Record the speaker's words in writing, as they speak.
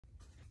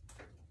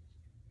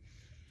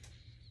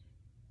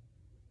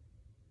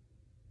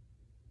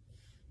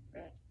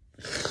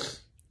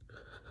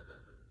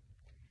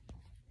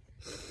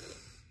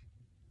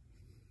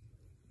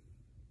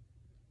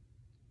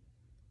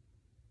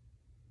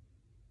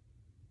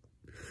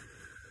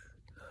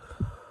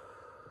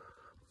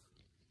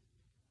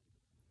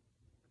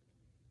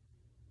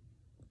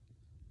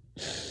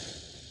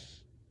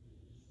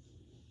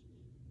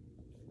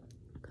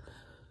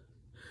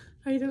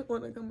I didn't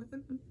want to come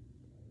in.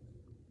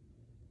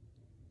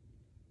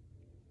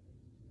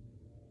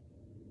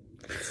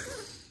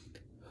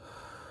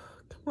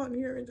 Come on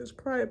here and just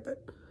cry,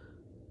 but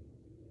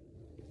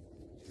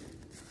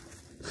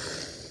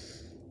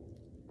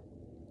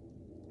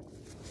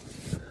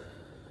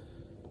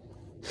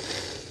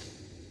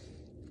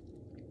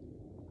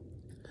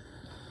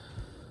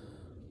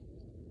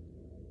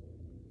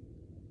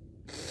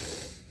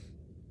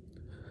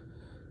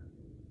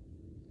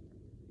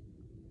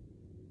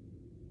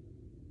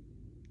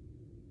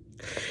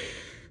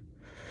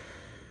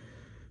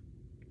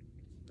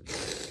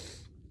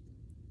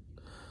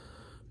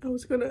I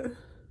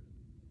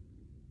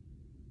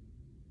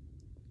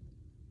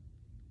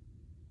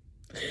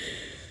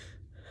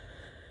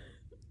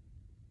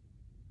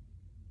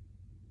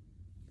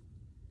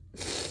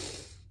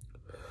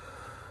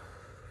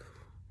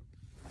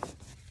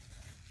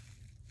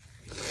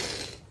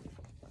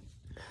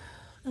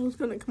was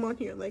gonna come on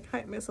here and like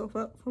hype myself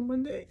up for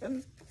Monday,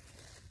 and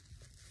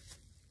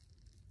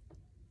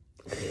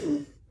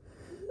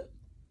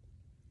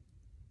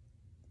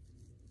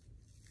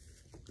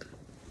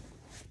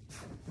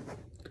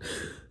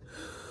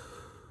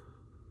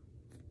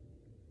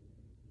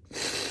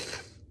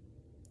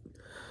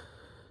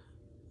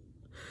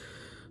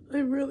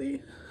I'm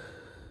really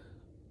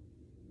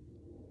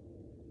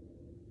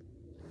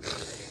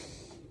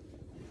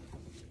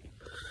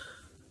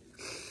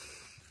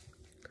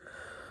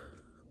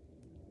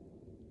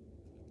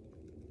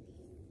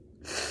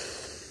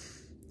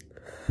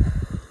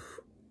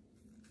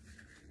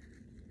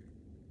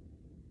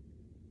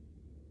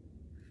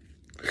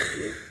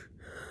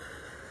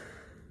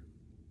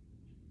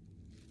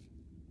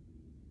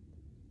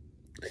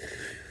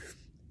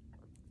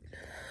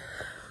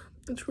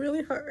it's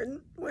really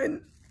hard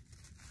when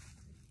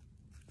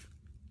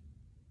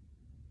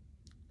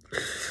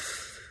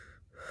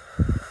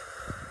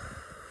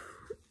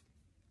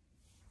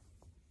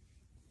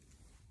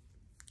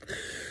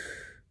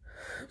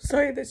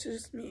sorry, this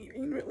is just me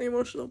being really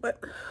emotional, but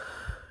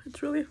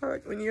it's really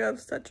hard when you have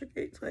such a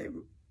great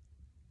time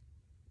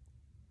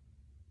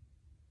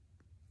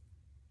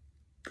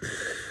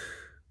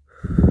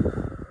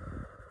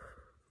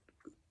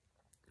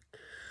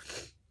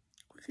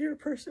with your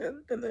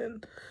person and then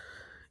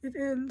it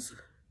ends.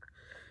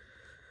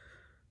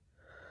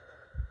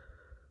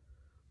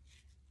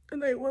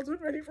 And I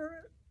wasn't ready for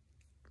it.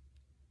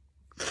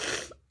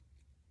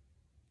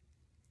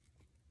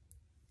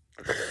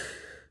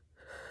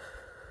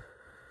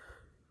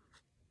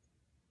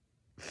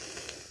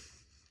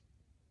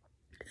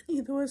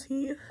 Neither was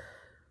he.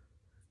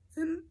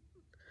 And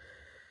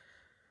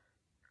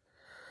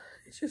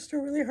it's just a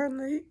really hard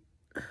night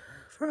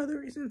for other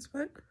reasons,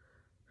 but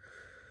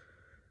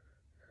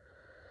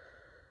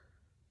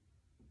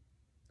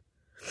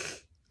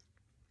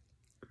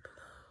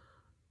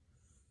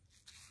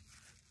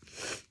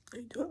I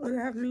don't want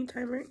to have me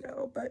time right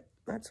now, but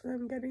that's what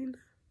I'm getting.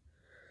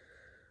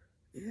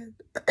 And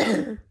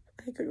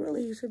I could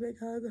really use a big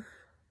hug.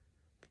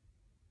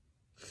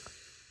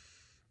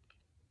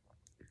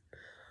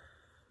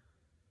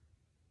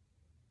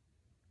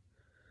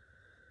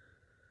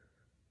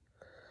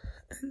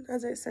 And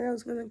as I said, I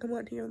was gonna come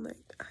out here and like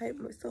hype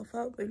myself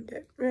up and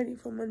get ready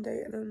for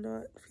Monday, and I'm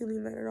not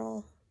feeling that at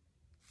all.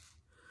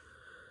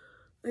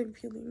 I'm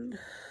feeling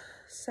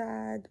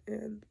sad,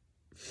 and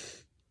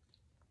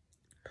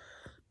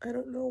I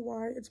don't know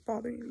why it's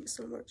bothering me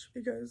so much,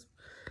 because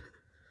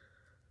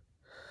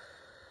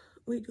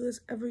we do this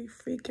every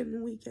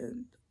freaking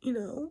weekend, you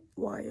know?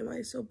 Why am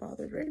I so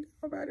bothered right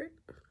now about it?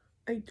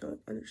 I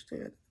don't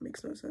understand. It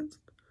makes no sense.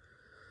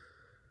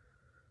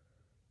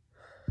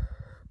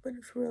 But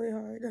it's really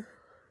hard.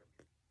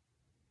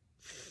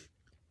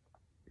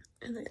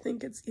 And I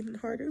think it's even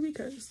harder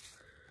because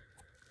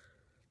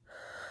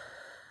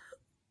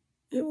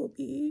it will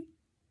be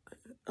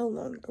a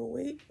longer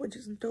wait, which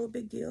is no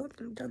big deal.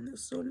 I've done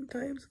this so many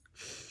times.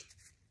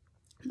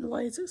 And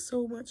why is it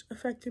so much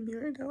affecting me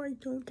right now? I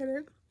don't get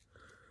it.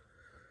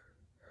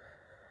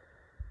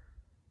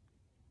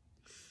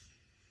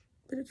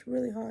 But it's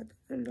really hard.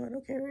 I'm not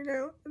okay right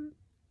now. And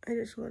I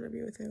just want to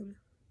be with him.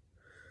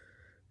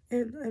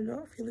 And I'm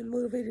not feeling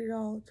motivated at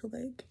all to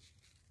like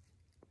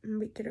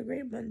make it a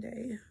great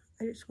Monday.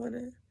 I just want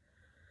to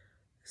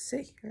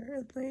sit here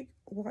and like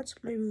watch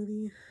my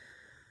movie.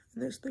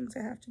 And there's things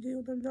I have to do,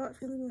 and I'm not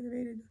feeling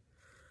motivated.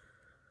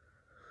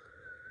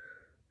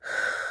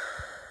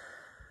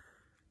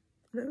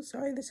 And I'm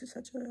sorry this is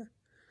such a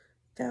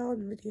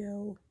down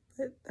video,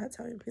 but that's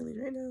how I'm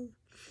feeling right now.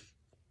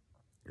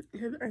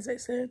 And as I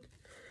said,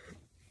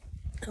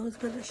 I was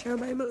going to share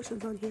my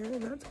emotions on here,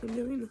 and that's what I'm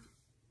doing.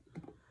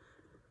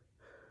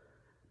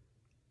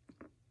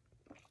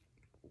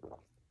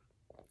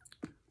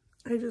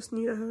 I just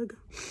need a hug.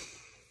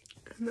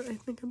 And I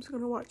think I'm just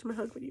going to watch my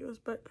hug videos,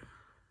 but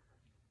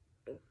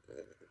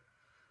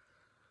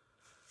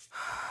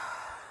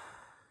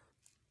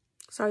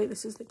sorry,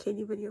 this is the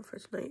Katie video for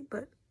tonight,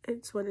 but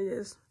it's what it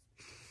is.